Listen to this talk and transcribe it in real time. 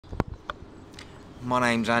My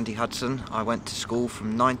name's Andy Hudson. I went to school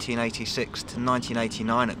from 1986 to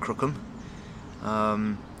 1989 at Crookham,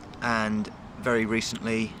 and very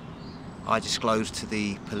recently I disclosed to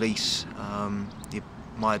the police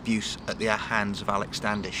my abuse at the hands of Alex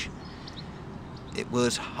Standish. It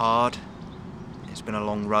was hard, it's been a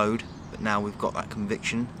long road, but now we've got that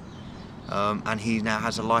conviction, and he now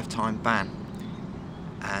has a lifetime ban.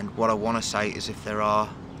 And what I want to say is, if there are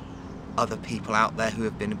other people out there who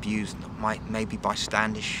have been abused, maybe by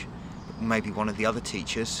Standish, maybe one of the other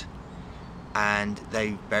teachers, and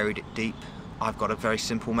they buried it deep, I've got a very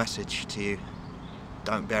simple message to you.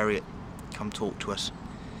 Don't bury it. Come talk to us.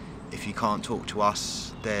 If you can't talk to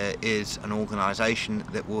us, there is an organisation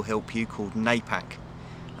that will help you called NAPAC.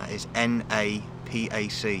 That is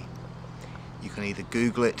N-A-P-A-C. You can either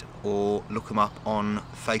Google it or look them up on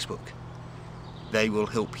Facebook. They will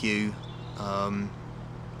help you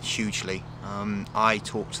hugely. I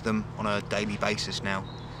talk to them on a daily basis now,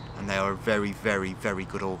 and they are a very, very, very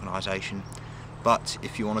good organisation. But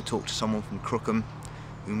if you want to talk to someone from Crookham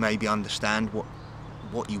who maybe understand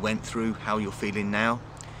what you went through, how you're feeling now,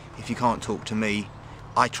 if you can't talk to me,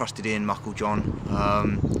 I trusted in Mucklejohn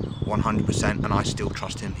 100%, and I still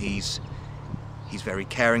trust him. He's very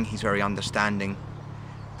caring, he's very understanding,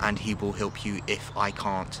 and he will help you if I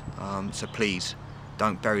can't. So please,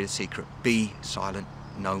 don't bury the secret. Be silent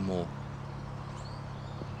no more.